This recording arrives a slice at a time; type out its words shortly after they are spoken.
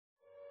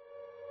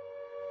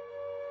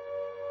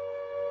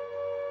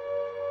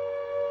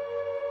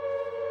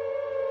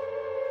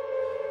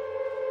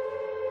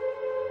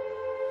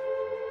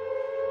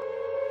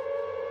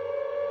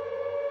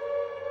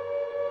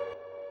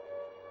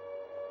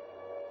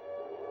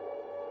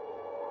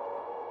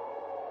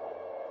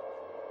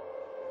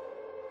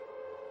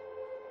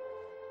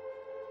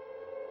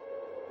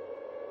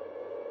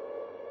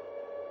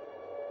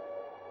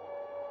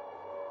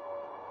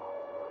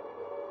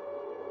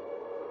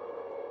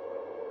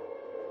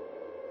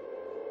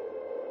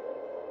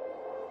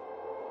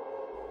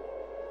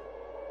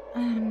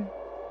Um,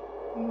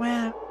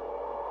 where...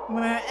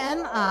 where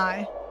am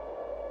I?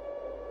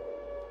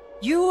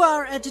 You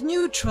are at the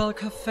Neutral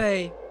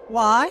Cafe.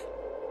 Why?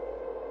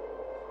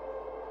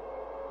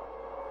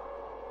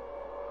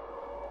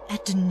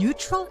 At the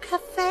Neutral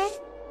Cafe?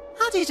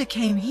 How did I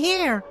came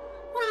here?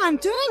 What am I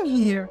doing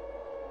here?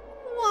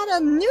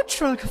 What a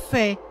Neutral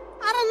Cafe?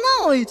 I don't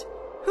know it.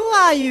 Who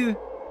are you?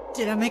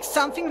 Did I make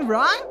something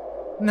wrong?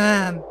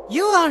 Ma'am,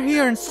 you are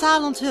here in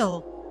Silent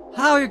Hill.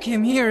 How you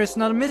came here is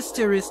not a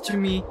mystery to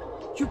me.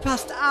 You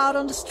passed out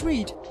on the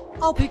street.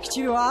 I picked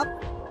you up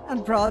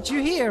and brought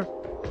you here.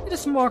 It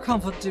is more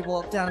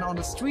comfortable than on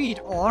the street,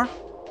 or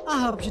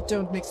I hope you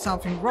don't make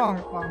something wrong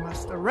or I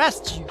must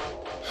arrest you.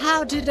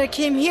 How did I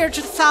came here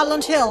to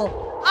Silent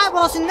Hill? I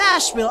was in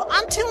Nashville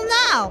until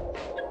now.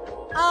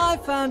 I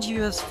found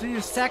you a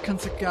few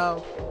seconds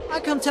ago. I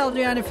can't tell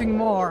you anything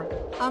more.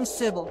 I'm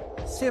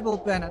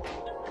Sybil Bennett.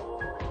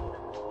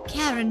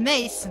 Karen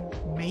Mason.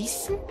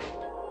 Mason?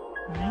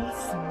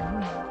 Mason?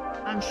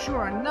 I'm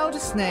sure I know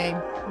this name.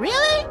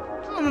 Really?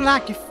 I'm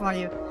lucky for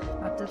you,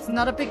 but that's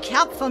not a big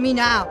help for me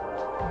now.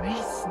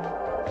 Mason.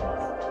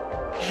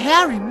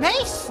 Harry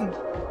Mason!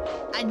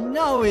 I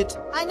know it.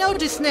 I know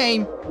this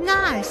name.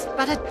 Nice,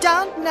 but I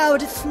don't know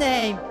this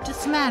name.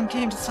 This man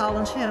came to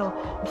Silent Hill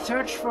and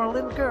searched for a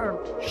little girl,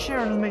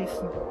 Cheryl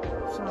Mason.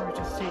 Sorry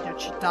to say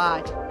that she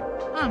died.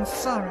 I'm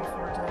sorry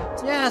for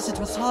that. Yes, it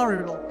was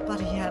horrible,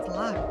 but he had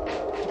luck.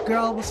 The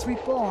girl was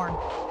reborn.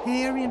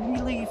 Harry and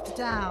me left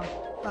the town,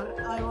 but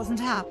I wasn't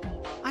happy.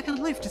 I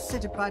can't leave the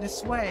city by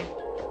this way.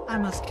 I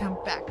must come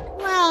back.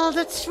 Well,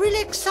 that's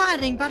really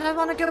exciting, but I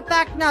want to go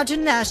back now to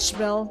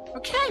Nashville.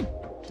 Okay,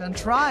 then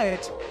try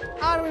it.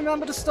 I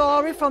remember the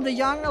story from the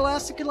young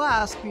Elastic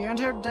Gillespie and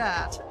her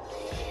dad.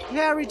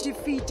 Harry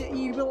defeated the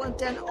evil and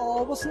then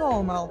all was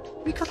normal.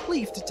 We could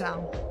leave the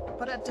town.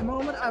 But at the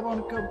moment I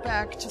want to go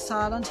back to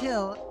Silent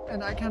Hill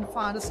and I can't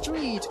find a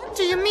street. What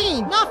do you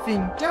mean?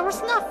 Nothing. There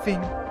was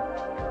nothing.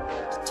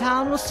 The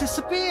town was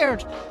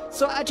disappeared.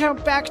 So I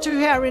turned back to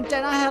Harry and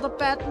then I had a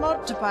bad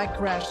motorbike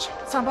crash.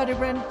 Somebody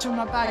ran into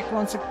my bike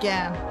once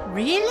again.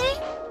 Really?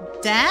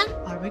 Then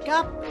I wake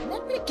up.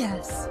 Let me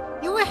guess.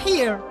 You were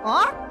here,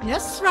 or?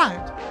 Yes,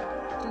 right.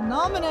 The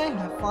nominee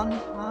have won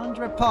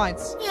 100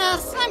 points.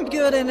 Yes, I'm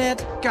good in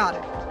it. Got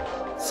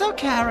it. So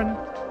Karen,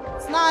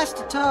 it's nice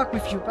to talk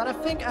with you, but I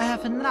think I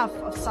have enough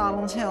of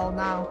Silent Hill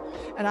now,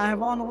 and I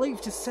want to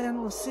leave the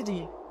sinless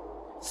city.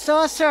 So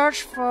I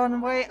search for a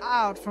way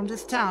out from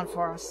this town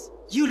for us.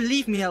 You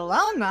leave me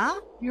alone now?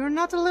 You're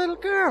not a little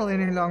girl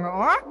any longer,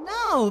 or?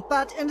 No,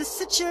 but in this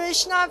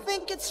situation I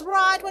think it's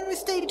right when we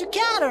stay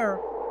together.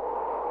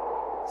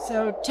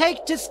 So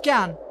take this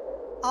gun.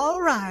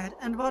 Alright,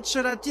 and what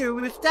should I do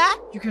with that?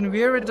 You can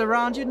wear it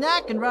around your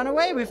neck and run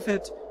away with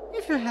it.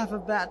 If you have a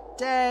bad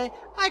day,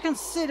 I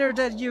consider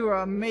that you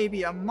are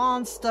maybe a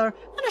monster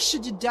and I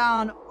shoot you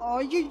down,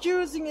 or you're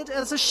using it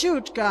as a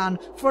shoot gun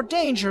for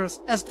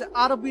dangers as the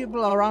other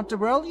people around the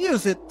world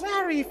use it.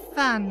 Very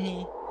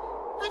funny.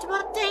 But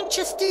what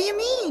dangers do you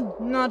mean?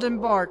 Not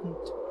important.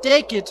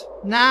 Take it,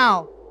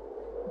 now.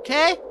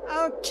 Okay?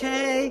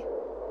 Okay.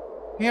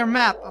 Here,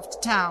 map of the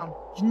town.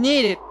 You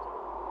need it.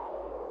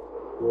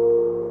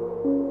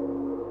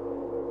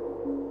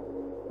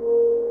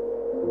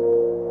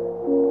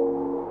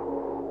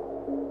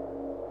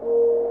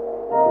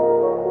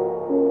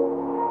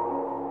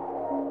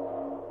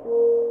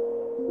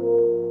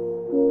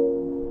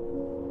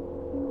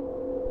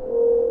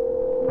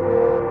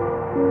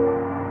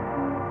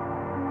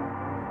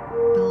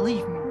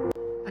 Believe me,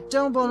 I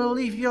don't want to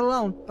leave you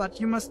alone, but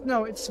you must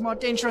know it's more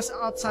dangerous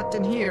outside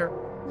than here.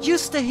 You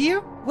stay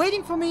here,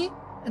 waiting for me,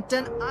 and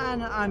then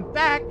when I'm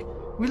back,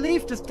 we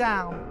leave this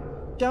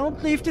town.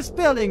 Don't leave this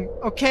building,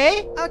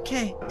 okay?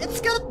 Okay,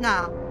 it's good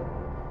now.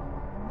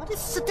 What is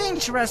so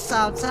dangerous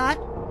outside?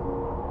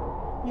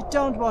 You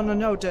don't want to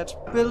know that,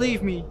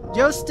 believe me.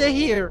 You stay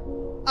here,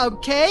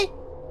 okay?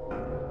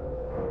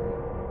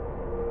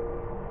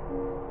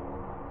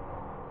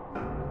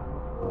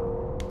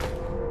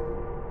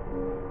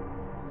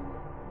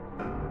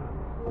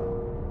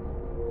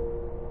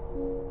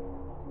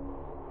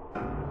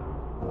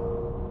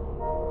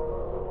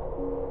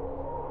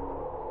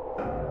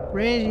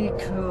 Pretty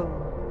cool.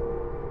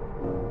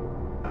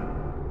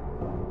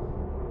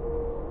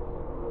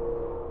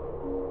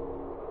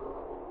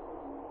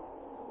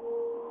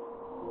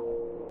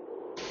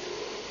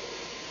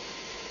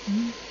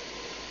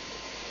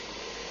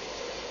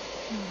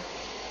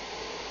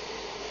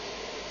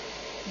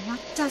 What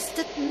does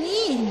that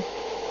mean?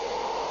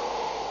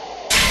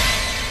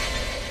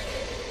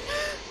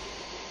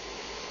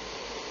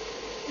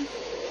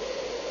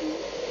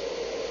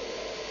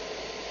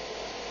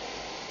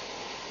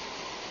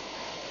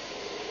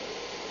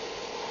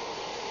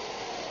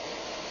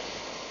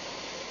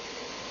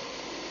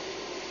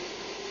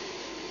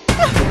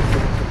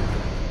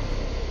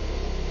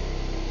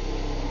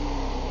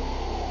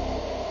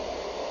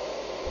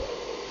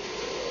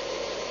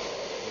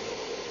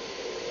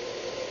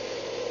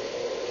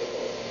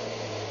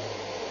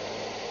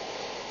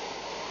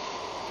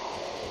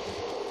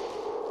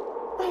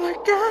 Oh my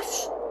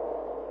gosh!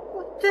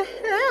 the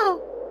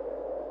hell?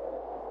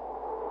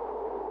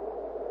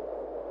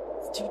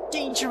 It's too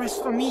dangerous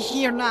for me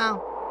here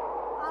now.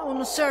 I want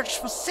to search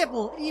for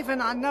Sybil,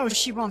 even I know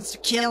she wants to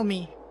kill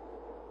me.